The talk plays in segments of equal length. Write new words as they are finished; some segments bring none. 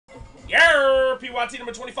PYT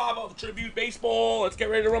number 25 of Tribute Baseball. Let's get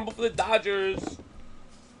ready to rumble for the Dodgers.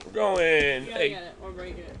 We're going. You gotta get it or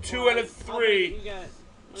break it. 2 and a 3. You got it.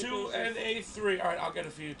 2 and a 3. All right, I'll get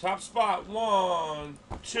it for you. Top spot. 1,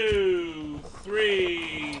 2,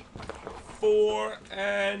 3, 4,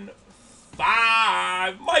 and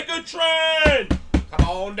 5. Micah Trent! Come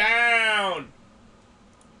on down.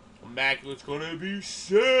 Immaculate's gonna be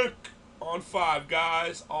sick. On 5,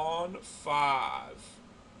 guys. On 5.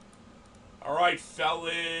 All right,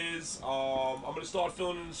 fellas. I'm gonna start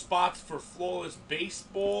filling in the spots for Flawless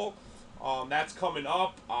Baseball. That's coming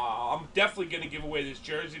up. I'm definitely gonna give away this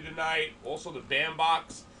jersey tonight. Also, the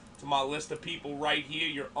bandbox to my list of people right here.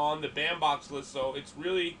 You're on the bandbox list, so it's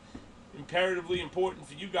really imperatively important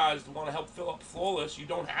for you guys to want to help fill up Flawless. You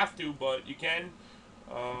don't have to, but you can.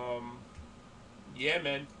 Yeah,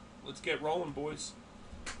 man. Let's get rolling, boys.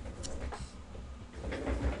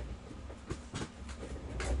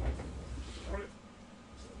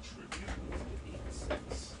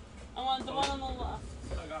 I want the one on the left.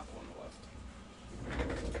 I got one on the left.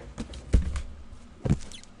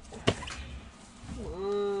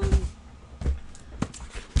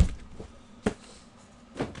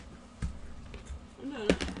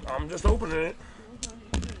 I'm just opening it.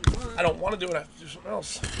 I don't want to do it. I have to do something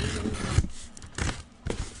else.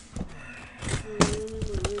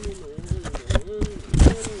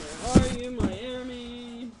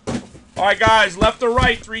 All right, guys, left or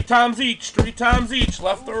right, 3 times each. 3 times each,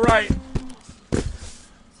 left or right.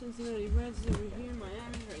 Cincinnati Reds over here,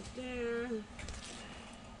 Miami right there. New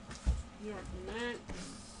York Mets.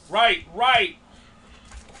 Right, right.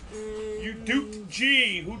 You duped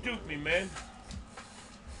G. Who duped me, man?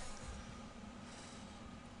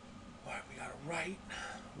 All right, we got a right.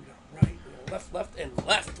 We got a right. We got a left, left, and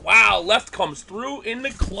left. Wow, left comes through in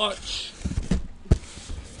the clutch.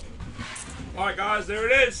 All right, guys, there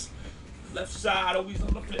it is. Left side, always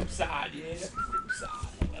on the flip side, yeah. Flip side,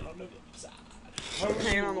 and on the flip side.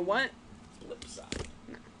 Hanging on the what? Flip side.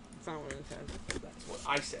 No, that's not what it says. That's what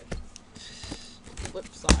I said. Flip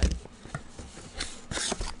side.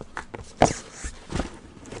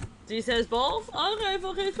 D says both?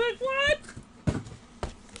 Okay, quick, what?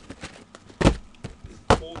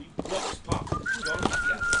 Holy bucks pop. Guns, the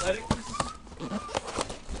Athletics.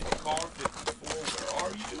 Car 54, where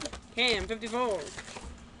are you? Cam 54.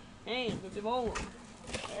 Cam 54.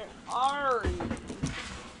 Where are you?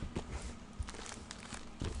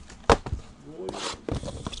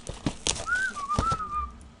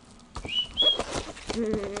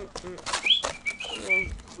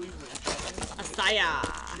 Asaya.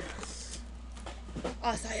 Yes.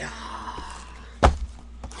 Asaya.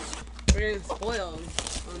 We're getting spoiled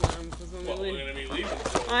on them because when Well, we we're leave. gonna be leaving.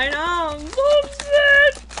 So. I know. I'm so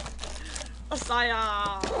upset. Asaya.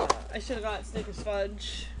 I should have got Snickers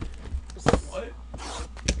fudge. What? I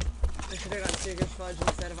should have got Snickers fudge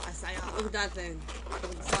instead of Asaya. Look at that thing. Look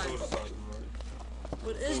at the size.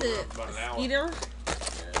 What is it? A skeeter?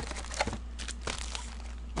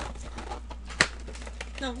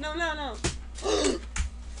 No.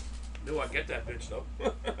 No, I get that bitch though.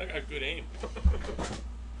 I got good aim.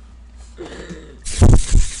 Come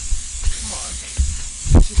on.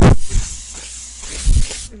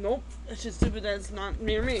 Nope. That's just stupid that it's not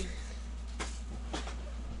near me.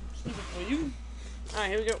 Stupid for you. Alright,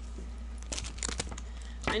 here we go.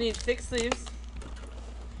 I need thick sleeves.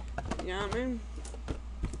 Yeah, man.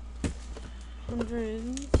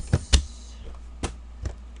 Hundreds.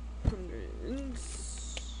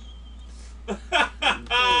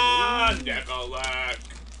 Necklack.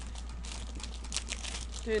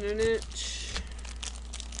 Niche.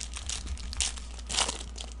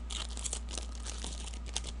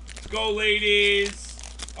 Go, ladies.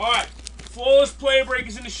 All right. Flawless player break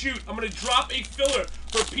is in the chute. I'm going to drop a filler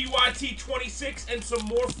for PYT 26 and some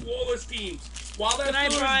more flawless teams. While that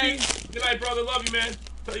filler is being... Good night, brother. Love you, man.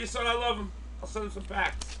 Tell your son I love him. I'll send him some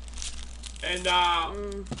packs. And,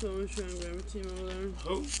 Someone's trying to grab a team over there.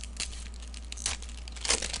 Who?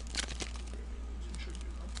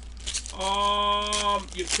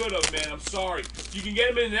 You could have, man. I'm sorry. You can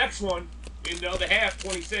get him in the next one. In the other half,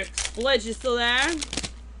 26. Bledge, you still there?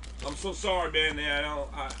 I'm so sorry, man. Yeah,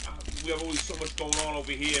 we have always so much going on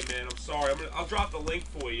over here, man. I'm sorry. I'll drop the link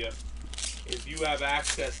for you if you have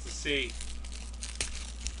access to see.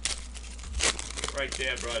 Right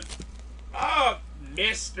there, bud. Oh,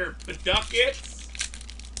 Mr. Buckets.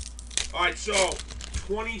 All right, so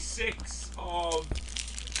 26 of.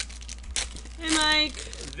 Hey, Mike.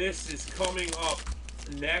 This is coming up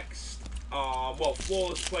next. Well,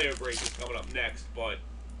 Flawless Player Break is coming up next, but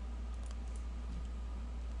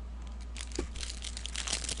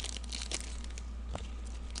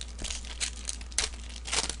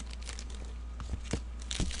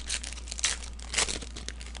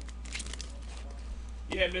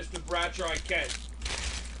Yeah, Mr. Bradshaw, I can.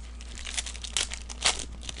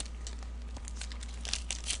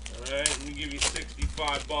 Alright, let me give you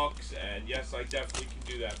 65 bucks, and yes, I definitely can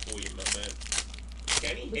do that for you, my man.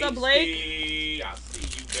 Kenny What's up, Blake? I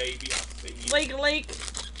see you, baby. I see you. Blake.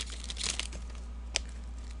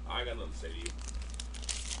 I got nothing to say to you.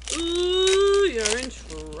 Ooh, you're in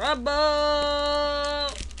trouble.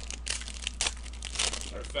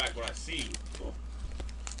 Matter of fact, when I see you, oh.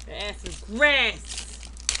 Your ass is grass.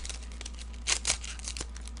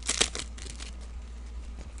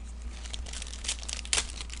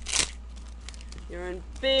 You're in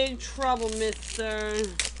big trouble, mister.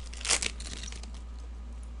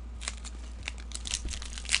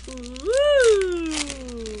 Woo!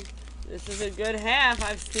 This is a good half.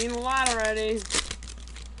 I've seen a lot already.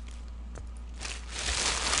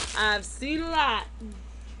 I've seen a lot.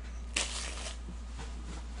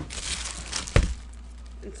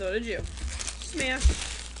 And so did you. Smash.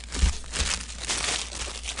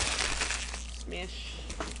 Smash.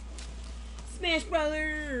 Smash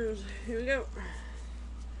Brothers. Here we go.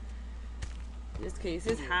 This case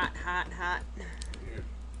is hot.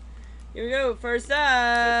 Here we go. First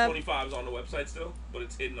up. 25 is on the website still, but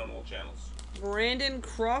it's hidden on all channels. Brandon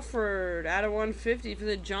Crawford out of 150 for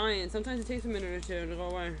the Giants. Sometimes it takes a minute or two to go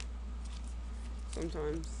away.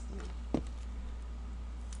 Sometimes.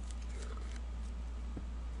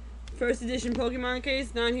 First edition Pokemon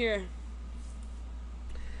case, not here.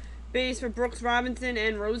 Base for Brooks Robinson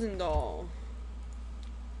and Rosendahl.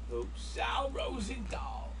 Sal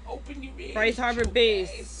Rosendahl, open your ears. Bryce Harper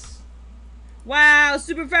base. Wow,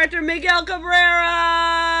 Superfractor Miguel Cabrera!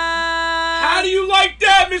 How do you like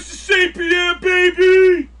that, Mr. Sapien,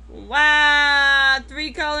 baby? Wow,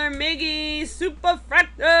 3-color Miggy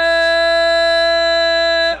Superfractor!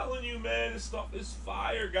 I'm telling you, man, this stuff is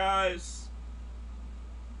fire, guys.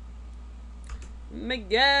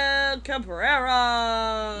 Miguel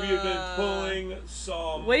Cabrera! We have been pulling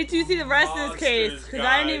some. Wait till you see the rest of this case, because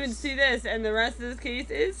I didn't even see this, and the rest of this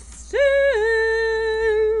case is sick.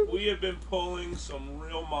 We have been pulling some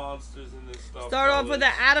real monsters in this stuff. Start off with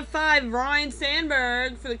an out of 5 Ryan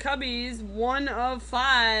Sandberg for the Cubbies. 1 of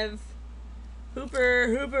 5.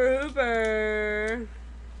 Hooper.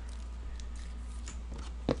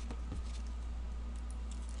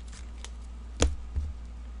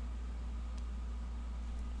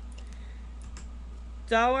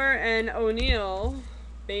 Dower and O'Neal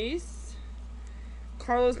base.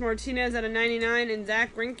 Carlos Martinez at a 99 and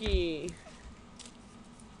Zach Greinke.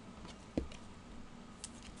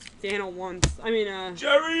 Daniel once.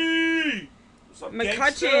 Jerry! What's up,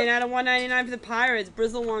 McCutcheon out of 199 for the Pirates.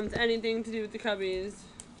 Brizzle wants anything to do with the Cubbies.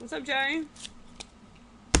 What's up, Jerry?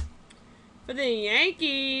 For the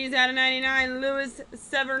Yankees out of 99, Luis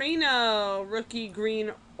Severino. Rookie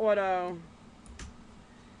green auto.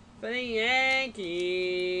 For the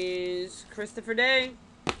Yankees, Christopher Day.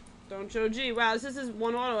 Don't show G. Wow, this is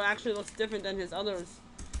one auto actually looks different than his others.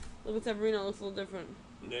 Look at Severino, looks a little different.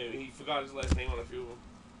 No, he forgot his last name on a few of them.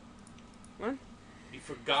 What? He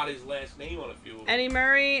forgot his last name on a few of them. Eddie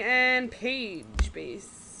Murray and Page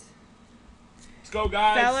base. Let's go,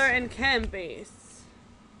 guys. Feller and Kemp base.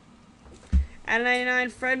 Out of 99,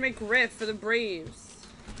 Fred McGriff for the Braves.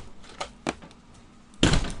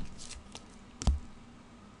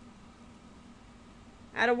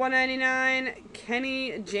 Out of 199,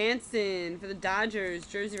 Kenny Jansen for the Dodgers,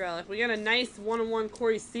 jersey relic. We got a nice 1-on-1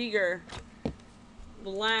 Corey Seager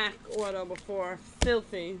black auto before.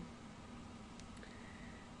 Filthy.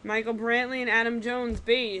 Michael Brantley and Adam Jones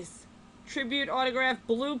base. Tribute autograph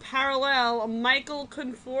blue parallel, Michael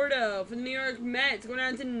Conforto for the New York Mets. Going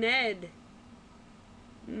on to Ned.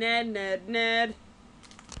 Ned.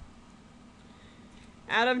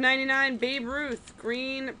 Out of 99, Babe Ruth,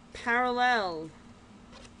 green parallel.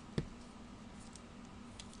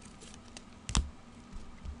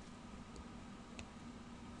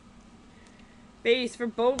 Base for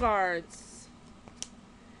Bogarts.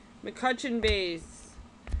 McCutcheon base.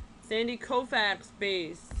 Sandy Koufax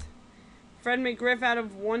base. Fred McGriff out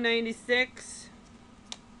of 196.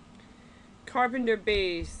 Carpenter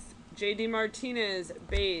base. J.D. Martinez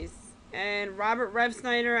base. And Robert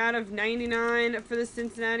Refsnyder out of 99 for the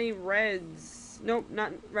Cincinnati Reds. Nope,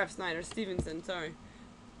 not Refsnyder. Stevenson, sorry.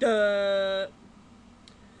 Duh.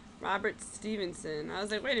 Robert Stevenson. I was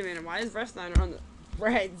like, wait a minute, why is Refsnyder on the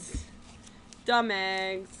Reds? Dumb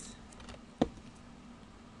eggs.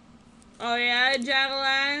 Oh yeah,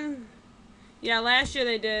 Javelin. Yeah, last year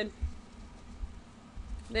they did.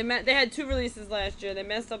 They had 2 releases last year. They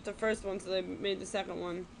messed up the first one, so they made the second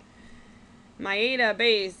one. Maeda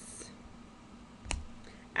base.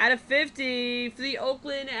 Out of 50 for the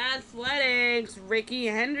Oakland Athletics, Ricky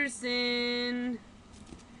Henderson.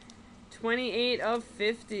 28 of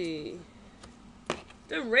 50.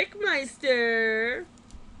 The Rickmeister.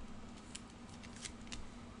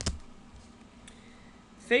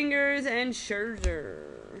 Fingers and Scherzer.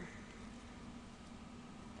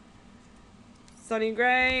 Sonny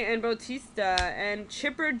Gray and Bautista. And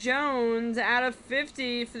Chipper Jones out of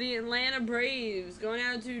 50 for the Atlanta Braves. Going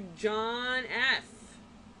out to John F.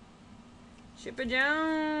 Chipper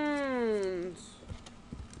Jones.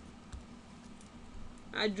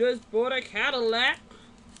 I just bought a Cadillac.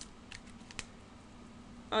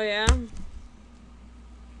 Oh, yeah.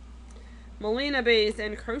 Molina base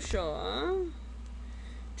and Kershaw.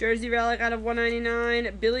 Jersey relic out of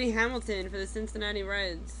 199. Billy Hamilton for the Cincinnati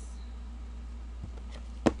Reds.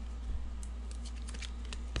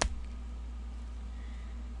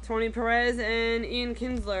 Tony Perez and Ian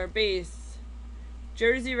Kinsler base.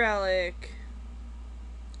 Jersey relic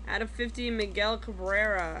out of 50. Miguel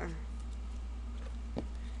Cabrera.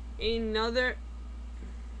 Another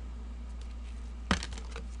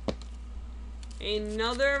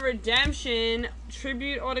redemption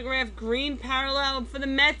tribute autograph green parallel for the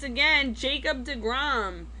Mets again. Jacob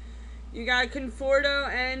deGrom. You got Conforto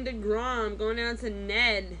and deGrom going down to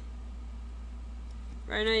Ned.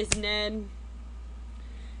 Very nice, Ned.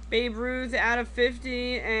 Babe Ruth out of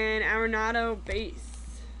 50 and Arenado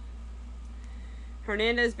base.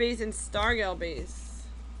 Hernandez base and Stargell base.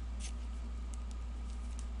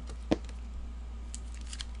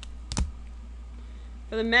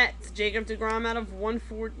 For the Mets, Jacob deGrom out of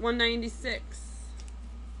 196.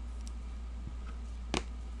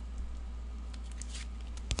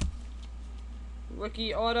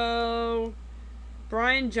 Rookie auto,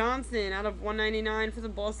 Brian Johnson out of 199 for the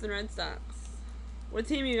Boston Red Sox. What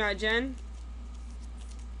team you got, Jen?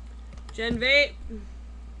 Jen Vape.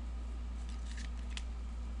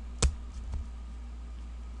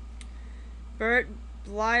 Bert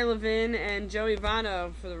Blyleven and Joey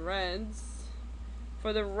Votto for the Reds.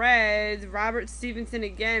 For the Reds, Robert Stevenson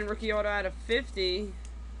again, rookie auto out of 50.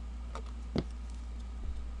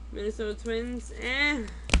 Minnesota Twins,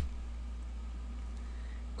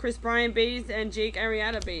 Chris Bryant base and Jake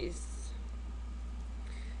Arrieta base.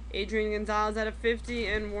 Adrian Gonzalez out of 50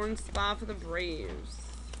 and Warren Spa for the Braves.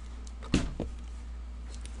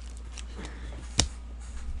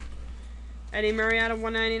 Eddie Murray out of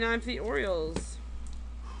 199 for the Orioles.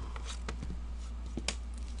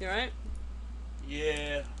 You alright?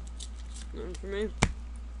 Yeah. Nothing for me.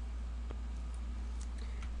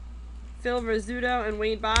 Phil Rizzuto and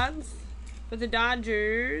Wade Boggs. For the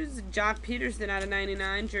Dodgers, Jock Peterson out of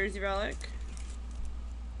 99, jersey relic.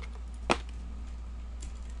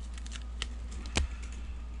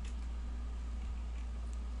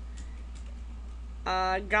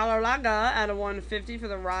 Galarraga out of 150 for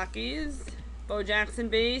the Rockies. Bo Jackson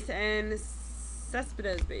base and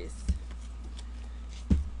Cespedes base.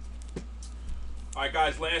 Alright,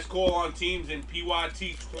 guys, last call on teams in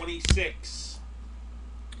PYT 26.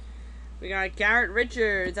 We got Garrett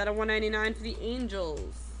Richards out of 199 for the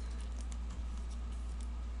Angels.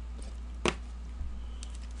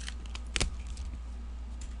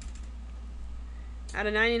 Out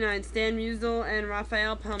of 99, Stan Musial and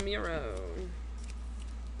Rafael Palmeiro.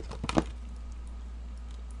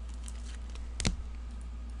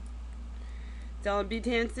 Dylan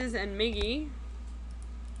Betances and Miggy.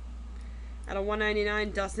 Out of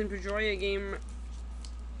 199, Dustin Pedroia game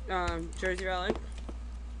jersey relic.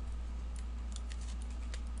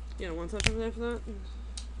 You know, one touch over there for that.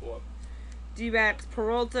 What? D-backs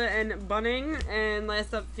Peralta and Bunning. And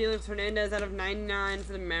last up, Felix Hernandez out of 99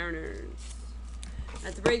 for the Mariners.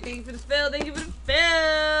 That's a break. Thank you for the fill. Thank you for the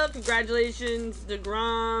fill. Congratulations,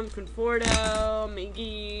 deGrom, Conforto,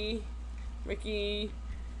 Miggy, Ricky.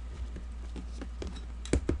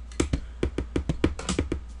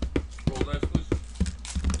 Roll dice, please.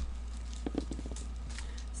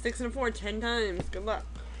 6 and a 4, 10 times. Good luck.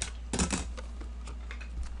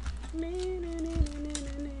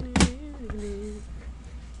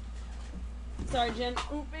 Sorry, Jen.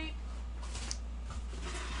 Oop, wait.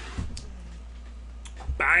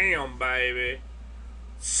 Bam, baby.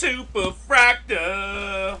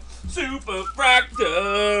 Superfractor.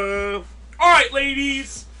 Superfractor. Alright,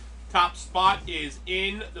 ladies. Top spot is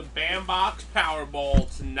in the Bambox Powerball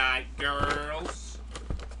tonight, girls.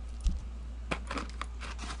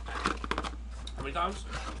 How many times?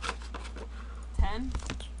 10.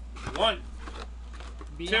 1,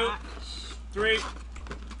 2, Biatch. 3,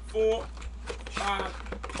 4, 5,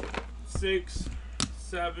 6,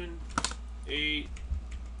 7, 8,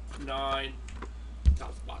 9.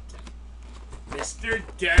 Top spot 10. Mr.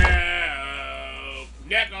 Dope.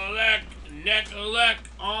 Neck-a-leck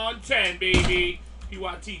on 10, baby.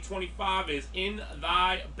 PYT 25 is in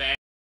thy bag.